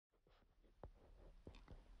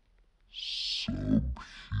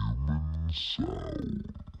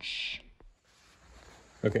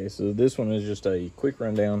Okay, so this one is just a quick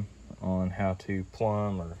rundown on how to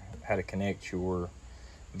plumb or how to connect your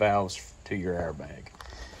valves to your airbag.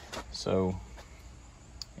 So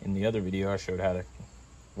in the other video I showed how to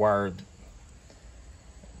wire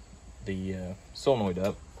the solenoid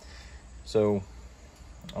up. So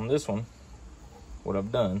on this one, what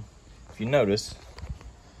I've done, if you notice,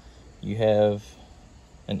 you have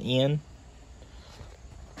an N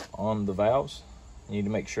on the valves. You need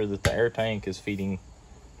to make sure that the air tank is feeding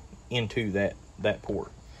into that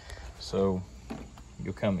port. So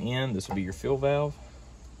you'll come in, this will be your fill valve.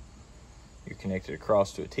 You're connected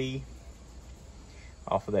across to a T.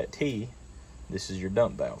 Off of that T, this is your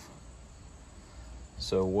dump valve.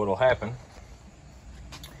 So what'll happen,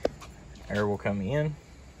 air will come in.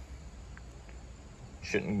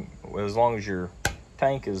 Well, as long as your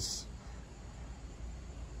tank is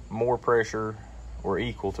more pressure or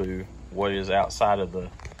equal to what is outside of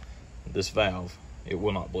this valve, it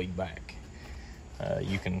will not bleed back.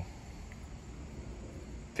 You can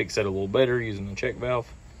fix that a little better using the check valve,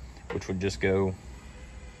 which would just go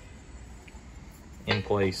in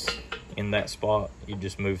place in that spot. You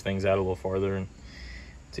just move things out a little farther, and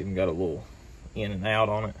it's even got a little in and out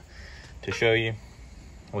on it to show you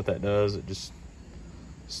what that does. It just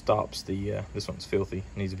stops the this one's filthy,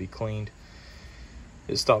 needs to be cleaned.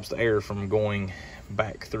 It stops the air from going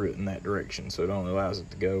back through it in that direction, so it only allows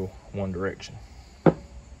it to go one direction.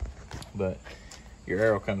 But your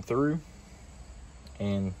air will come through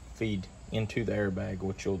and feed into the airbag.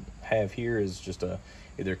 What you'll have here is just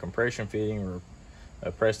either a compression fitting or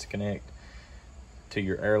a press to connect to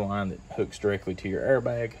your air line that hooks directly to your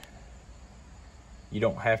airbag. You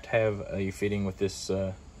don't have to have a fitting with this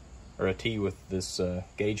or a T with this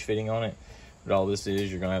gauge fitting on it, but all this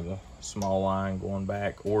is, you're gonna have a small line going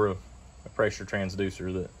back, or a pressure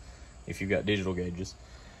transducer that if you've got digital gauges,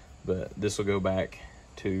 but this will go back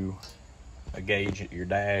to a gauge at your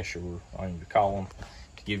dash or on your column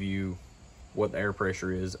to give you what the air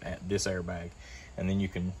pressure is at this airbag, and then you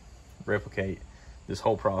can replicate this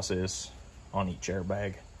whole process on each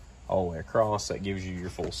airbag all the way across. That gives you your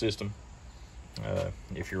full system.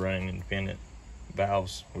 If you're running independent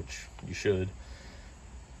valves, which you should,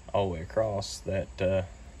 all the way across, that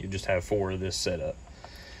you just have 4 of this setup.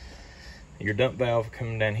 Your dump valve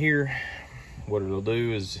coming down here, what it'll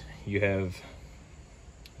do is you have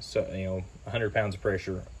 100 pounds of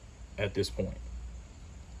pressure at this point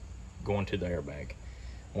going to the airbag.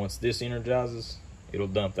 Once this energizes, it'll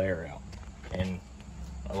dump the air out and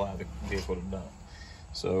allow the vehicle to dump.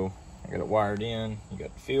 So I got it wired in. You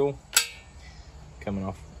got the fuel coming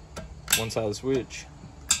off one side of the switch,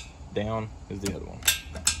 down is the other one.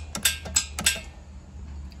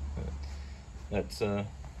 It's a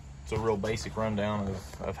real basic rundown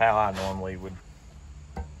of how I normally would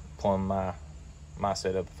plumb my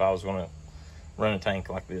setup if I was going to run a tank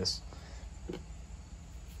like this.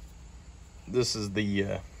 This is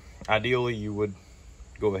the ideally you would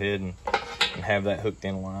go ahead and have that hooked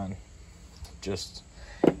in line. Just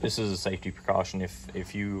this is a safety precaution.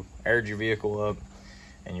 If you aired your vehicle up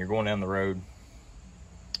and you're going down the road,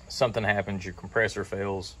 something happens, your compressor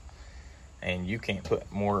fails, and you can't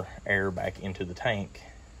put more air back into the tank.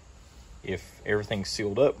 If everything's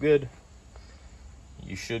sealed up good,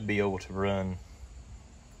 you should be able to run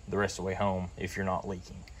the rest of the way home if you're not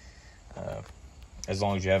leaking. As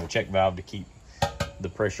long as you have a check valve to keep the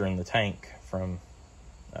pressure in the tank from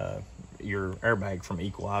your airbag from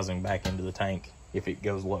equalizing back into the tank if it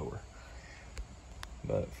goes lower.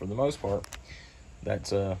 But for the most part,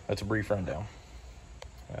 that's a brief rundown.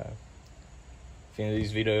 If any of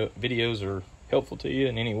these videos are helpful to you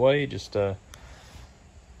in any way, just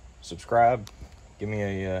subscribe, give me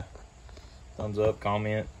a thumbs up,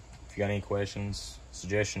 comment. If you got any questions,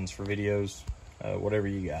 suggestions for videos, whatever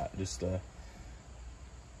you got, just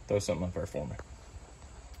throw something up there for me.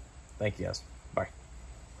 Thank you guys. Bye.